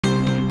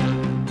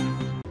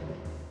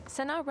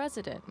Sana'a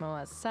resident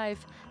Moaz Saif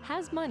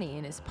has money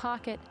in his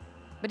pocket,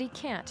 but he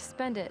can't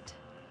spend it.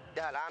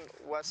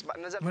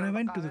 When I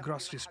went to the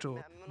grocery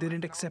store, they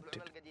didn't accept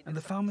it, and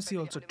the pharmacy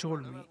also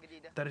told me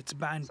that it's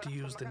banned to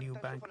use the new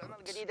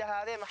banknotes.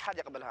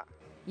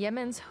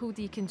 Yemen's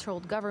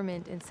Houthi-controlled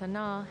government in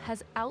Sana'a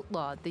has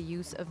outlawed the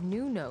use of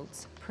new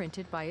notes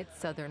printed by its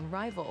southern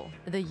rival,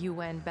 the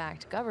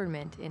UN-backed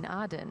government in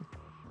Aden,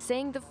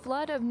 saying the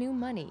flood of new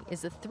money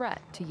is a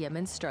threat to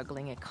Yemen's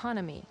struggling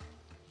economy.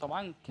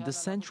 The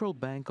central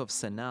bank of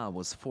Sana'a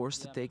was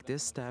forced to take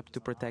this step to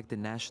protect the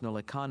national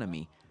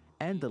economy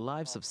and the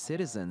lives of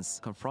citizens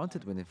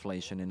confronted with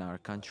inflation in our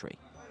country.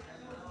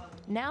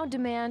 Now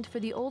demand for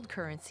the old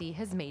currency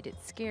has made it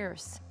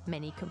scarce.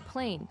 Many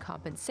complain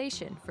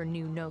compensation for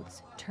new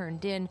notes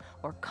turned in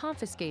or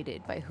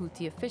confiscated by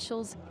Houthi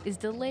officials is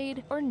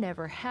delayed or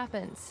never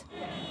happens.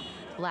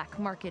 Black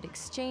market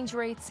exchange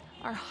rates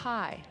are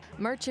high.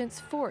 Merchants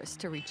forced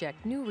to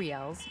reject new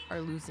Riyals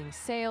are losing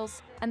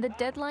sales, and the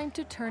deadline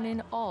to turn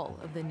in all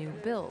of the new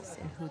bills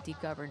in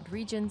Houthi-governed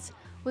regions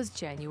was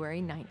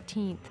January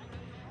 19th.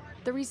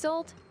 The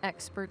result,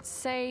 experts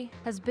say,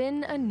 has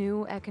been a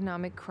new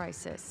economic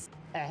crisis.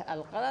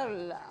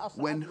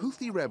 When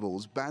Houthi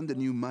rebels banned the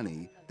new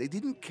money, they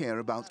didn't care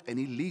about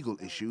any legal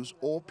issues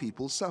or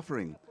people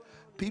suffering.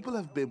 People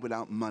have been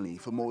without money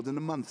for more than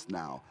a month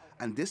now,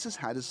 and this has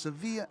had a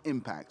severe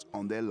impact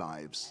on their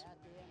lives.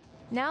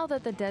 Now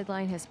that the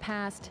deadline has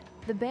passed,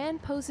 the ban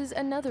poses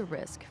another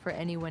risk for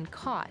anyone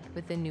caught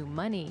with the new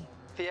money.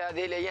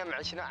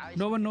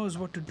 No one knows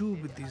what to do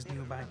with these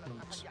new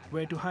banknotes,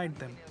 where to hide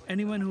them.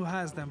 Anyone who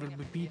has them will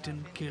be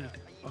beaten, killed,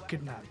 or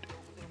kidnapped,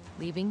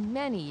 Leaving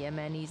many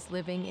Yemenis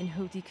living in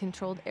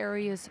Houthi-controlled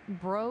areas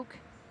broke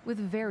with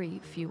very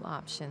few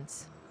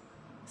options.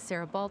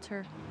 Sarah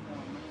Balter,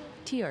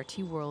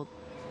 TRT World.